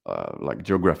audience, like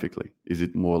geographically? Is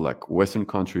it more like Western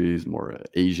countries, more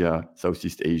Asia,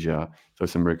 Southeast Asia,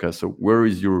 South America? So where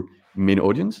is your main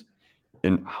audience,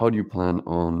 and how do you plan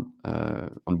on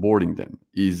onboarding them?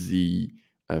 Is the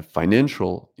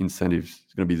financial incentives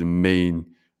going to be the main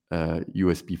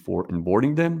USP for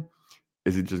onboarding them?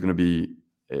 Is it just going to be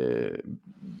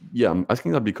I'm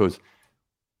asking that because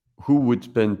who would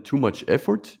spend too much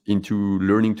effort into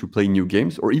learning to play new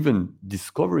games or even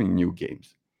discovering new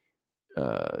games?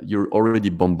 You're already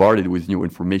bombarded with new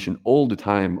information all the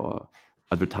time,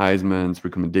 advertisements,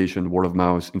 recommendation, word of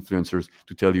mouth, influencers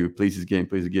to tell you play this game,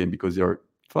 because they are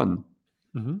fun.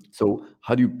 Mm-hmm. So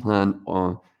how do you plan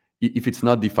on, if it's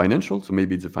not the financial, so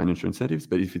maybe it's the financial incentives,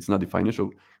 but if it's not the financial,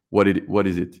 what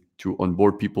is it to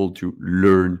onboard people to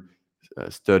learn,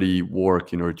 study,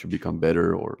 work in order to become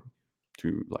better or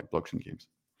to like blockchain games?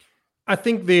 I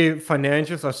think the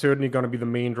financials are certainly going to be the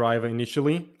main driver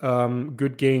initially.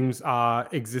 Good games are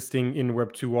existing in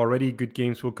Web 2 already. Good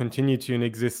games will continue to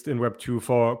exist in Web 2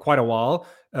 for quite a while.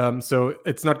 So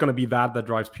it's not going to be that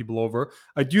drives people over.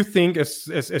 I do think as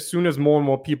soon as more and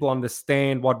more people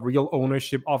understand what real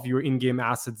ownership of your in-game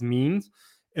assets means,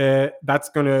 that's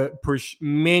going to push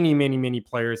many, many, many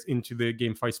players into the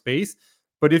GameFi space.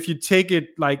 But if you take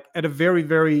it like at a very,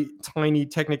 very tiny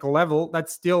technical level,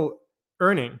 that's still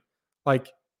earning. Like,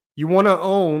 you want to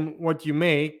own what you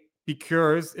make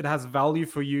because it has value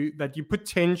for you that you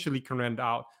potentially can rent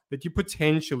out, that you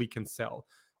potentially can sell,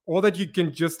 or that you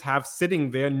can just have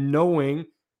sitting there knowing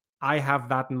I have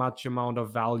that much amount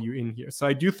of value in here. So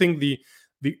I do think the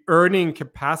earning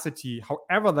capacity,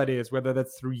 however that is, whether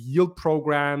that's through yield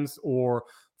programs or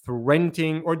through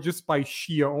renting or just by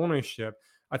sheer ownership,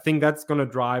 I think that's going to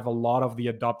drive a lot of the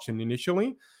adoption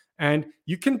initially. And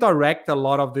you can direct a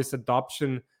lot of this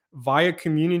adoption via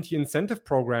community incentive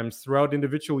programs throughout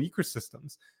individual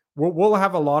ecosystems. We'll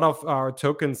have a lot of our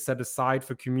tokens set aside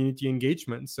for community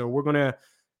engagement. So we're going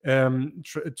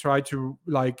to try to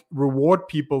like reward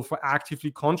people for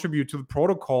actively contribute to the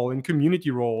protocol in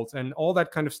community roles and all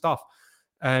that kind of stuff.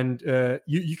 And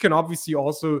you can obviously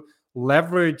also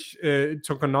leverage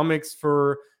tokenomics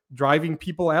for driving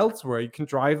people elsewhere. You can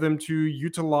drive them to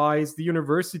utilize the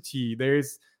university.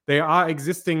 There are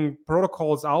existing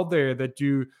protocols out there that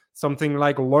do something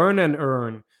like learn and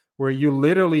earn, where you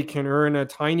literally can earn a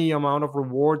tiny amount of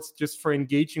rewards just for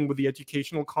engaging with the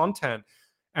educational content.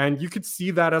 And you could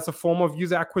see that as a form of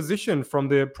user acquisition from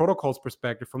the protocol's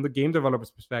perspective, from the game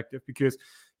developer's perspective, because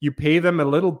you pay them a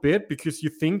little bit because you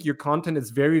think your content is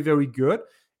very, very good.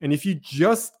 And if you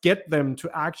just get them to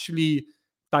actually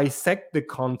dissect the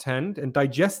content and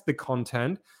digest the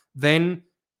content, then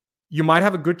you might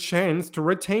have a good chance to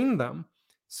retain them.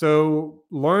 So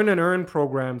learn and earn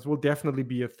programs will definitely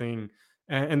be a thing.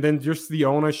 And then just the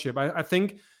ownership. I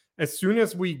think as soon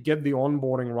as we get the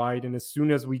onboarding right, and as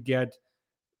soon as we get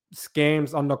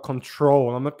scams under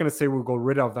control, I'm not going to say we'll go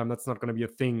rid of them. That's not going to be a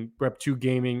thing. Web2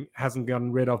 gaming hasn't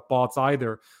gotten rid of bots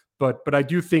either. But I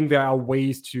do think there are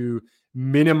ways to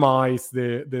minimize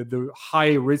the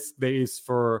high risk there is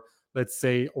for, let's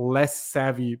say, less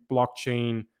savvy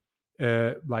blockchain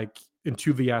like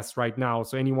enthusiasts right now.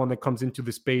 So anyone that comes into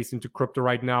the space, into crypto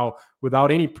right now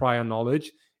without any prior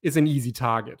knowledge is an easy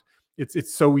target.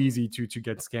 It's so easy to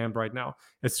get scammed right now.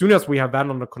 As soon as we have that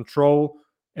under control,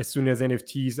 as soon as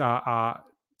NFTs are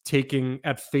taking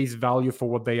at face value for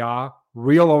what they are,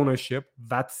 real ownership,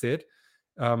 that's it,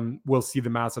 we'll see the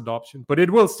mass adoption. But it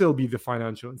will still be the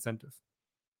financial incentive.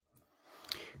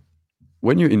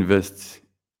 When you invest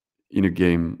in a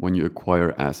game, when you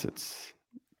acquire assets,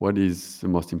 what is the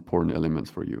most important elements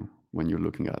for you when you're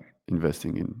looking at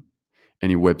investing in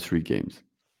any Web3 games?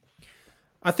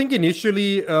 I think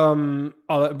initially,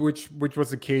 which was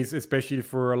the case, especially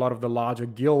for a lot of the larger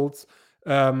guilds,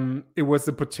 it was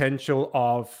the potential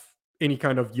of any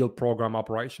kind of yield program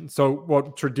operation. So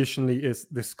what traditionally is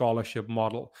the scholarship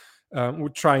model. We're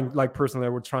trying, like personally,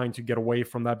 we're trying to get away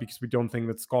from that because we don't think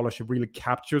that scholarship really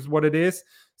captures what it is.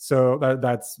 So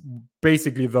that's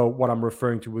basically what I'm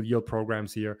referring to with yield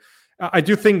programs here. I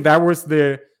do think that was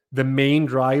the main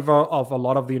driver of a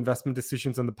lot of the investment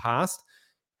decisions in the past.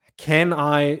 Can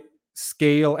I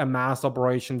scale and mass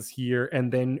operations here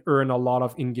and then earn a lot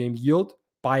of in-game yield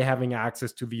by having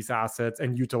access to these assets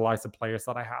and utilize the players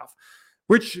that I have?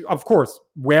 Which, of course,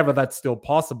 wherever that's still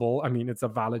possible, I mean, it's a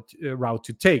valid route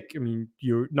to take. I mean,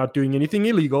 you're not doing anything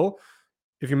illegal.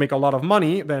 If you make a lot of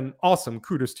money, then awesome,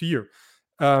 kudos to you.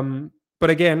 But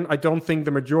again, I don't think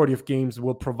the majority of games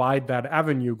will provide that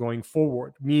avenue going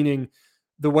forward, meaning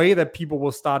the way that people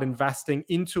will start investing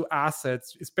into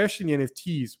assets, especially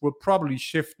NFTs, will probably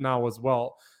shift now as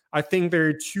well. I think there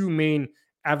are two main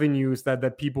avenues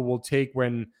that people will take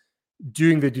when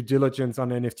doing the due diligence on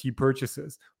NFT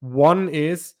purchases. One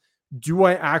is, do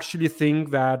I actually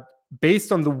think that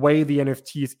based on the way the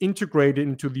NFT is integrated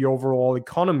into the overall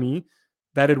economy,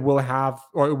 that it will have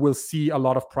or it will see a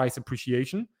lot of price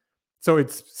appreciation? So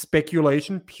it's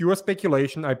speculation, pure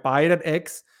speculation. I buy it at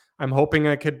X. I'm hoping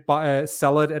I could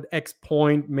sell it at X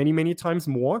point many, many times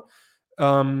more.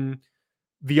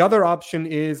 The other option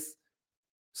is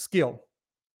skill.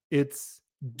 It's,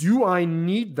 do I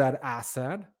need that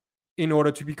asset in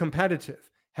order to be competitive?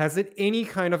 Has it any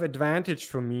kind of advantage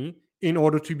for me in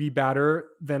order to be better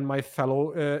than my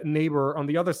fellow neighbor on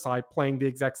the other side playing the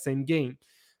exact same game?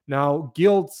 Now,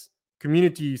 guilds,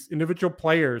 communities, individual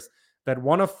players that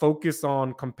want to focus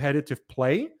on competitive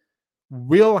play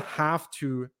will have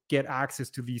to get access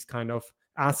to these kind of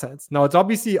assets. Now, it's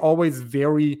obviously always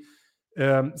very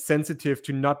sensitive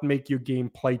to not make your game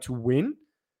play to win,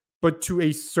 but to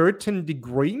a certain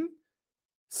degree,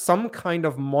 some kind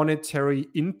of monetary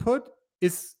input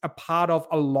is a part of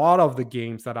a lot of the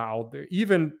games that are out there,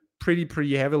 even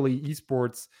pretty heavily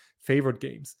esports favored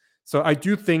games. So I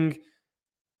do think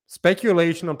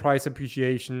speculation on price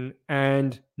appreciation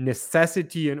and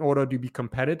necessity in order to be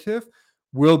competitive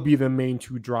will be the main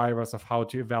two drivers of how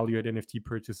to evaluate NFT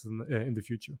purchases in the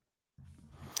future.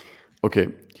 Okay,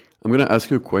 I'm going to ask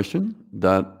you a question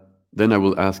that then I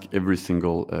will ask every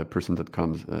single person that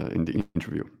comes in the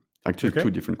interview. Actually, two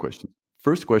different questions.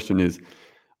 First question is,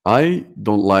 I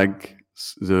don't like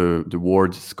the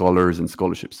word scholars and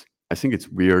scholarships. I think it's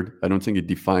weird. I don't think it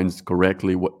defines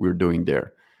correctly what we're doing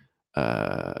there.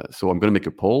 So I'm going to make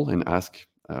a poll and ask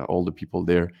all the people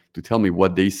there to tell me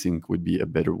what they think would be a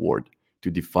better word to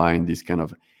define this kind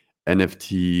of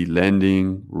NFT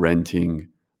lending, renting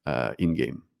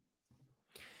in-game.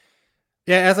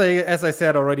 Yeah, as I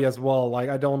said already as well, like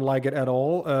I don't like it at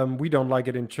all. We don't like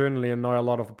it internally, and now a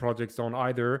lot of the projects don't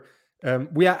either.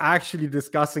 We are actually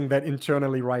discussing that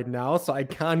internally right now, so I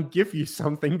can't give you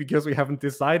something because we haven't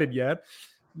decided yet.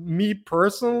 Me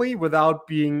personally, without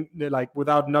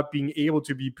not being able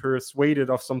to be persuaded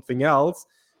of something else,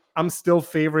 I'm still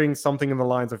favoring something in the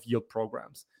lines of yield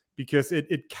programs because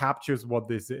it captures what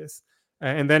this is.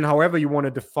 And then however you want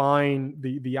to define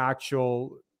the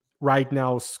actual right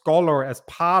now scholar as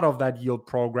part of that yield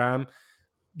program,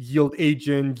 yield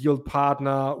agent, yield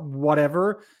partner,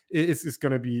 whatever, is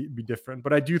going to be different.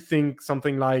 But I do think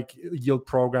something like yield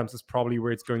programs is probably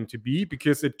where it's going to be,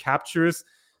 because it captures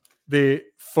the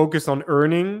focus on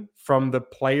earning from the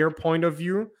player point of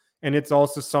view. And it's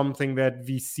also something that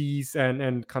VCs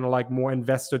and kind of like more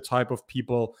investor type of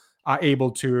people are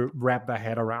able to wrap their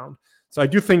head around. So I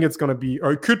do think it's going to be,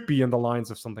 or it could be in the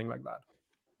lines of something like that.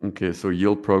 Okay, so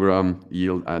yield program,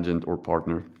 yield agent, or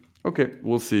partner. Okay,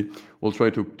 we'll see. We'll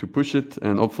try to push it,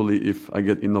 and hopefully, if I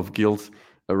get enough guilds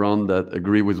around that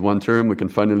agree with one term, we can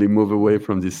finally move away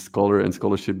from this scholar and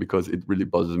scholarship, because it really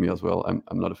bothers me as well.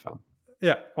 I'm not a fan.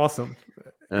 Yeah, awesome.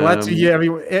 Glad to hear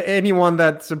anyone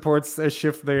that supports a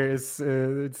shift there is,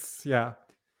 it's, yeah,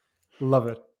 love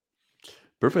it.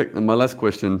 Perfect. And my last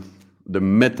question, the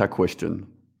meta question,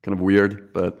 kind of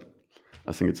weird, but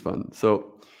I think it's fun.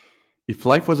 So, if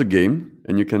life was a game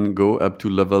and you can go up to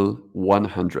level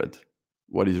 100,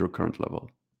 what is your current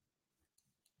level?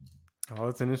 Oh,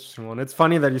 that's an interesting one. It's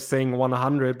funny that you're saying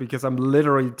 100, because I'm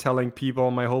literally telling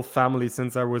people, my whole family,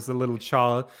 since I was a little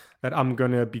child, that I'm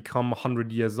going to become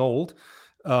 100 years old.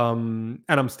 And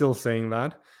I'm still saying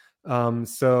that.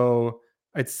 So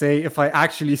I'd say if I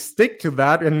actually stick to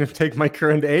that and take my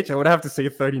current age, I would have to say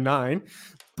 39.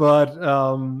 But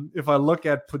if I look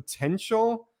at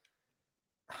potential,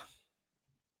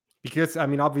 because I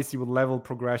mean, obviously with level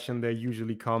progression, there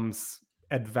usually comes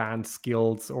advanced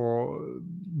skills or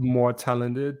more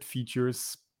talented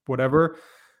features, whatever.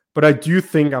 But I do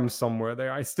think I'm somewhere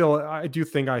there. I do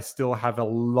think I still have a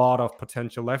lot of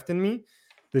potential left in me.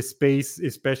 The space,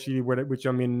 especially which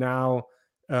I'm in now,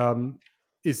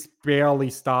 is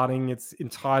barely starting. It's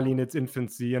entirely in its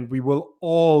infancy, and we will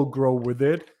all grow with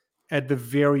it at the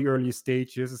very early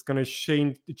stages. It's going to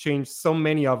change so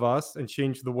many of us and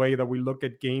change the way that we look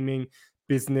at gaming,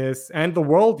 business, and the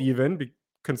world, even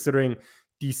considering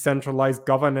decentralized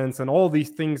governance and all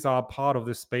these things are part of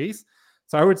this space.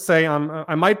 So I would say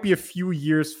I might be a few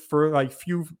years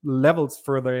few levels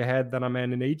further ahead than I'm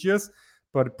in ages,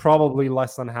 but probably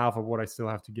less than half of what I still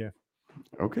have to give.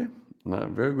 Okay,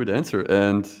 very good answer.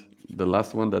 And the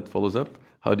last one that follows up,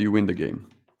 how do you win the game?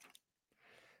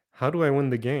 How do I win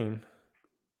the game?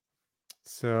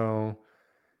 So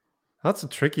that's a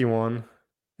tricky one.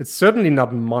 It's certainly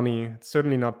not money. It's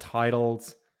certainly not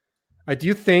titles. I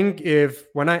do think if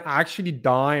when I actually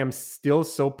die, I'm still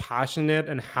so passionate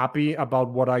and happy about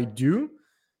what I do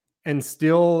and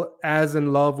still as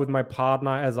in love with my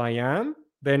partner as I am,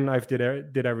 then I've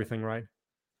did everything right.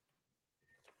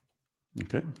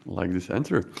 Okay, I like this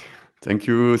answer. Thank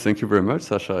you very much,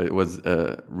 Sascha. It was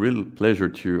a real pleasure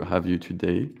to have you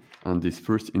today on this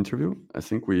first interview. I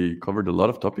think we covered a lot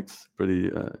of topics,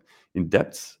 pretty in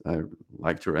depth. I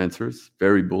liked your answers.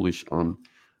 Very bullish on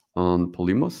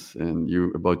Polemos, and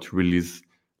you're about to release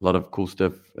a lot of cool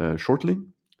stuff shortly.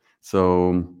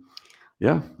 So,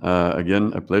 yeah,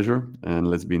 again, a pleasure, and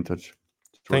let's be in touch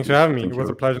Thanks shortly. for having me. Thank It was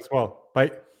a you. pleasure as well.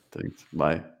 Bye. Thanks.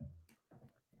 Bye.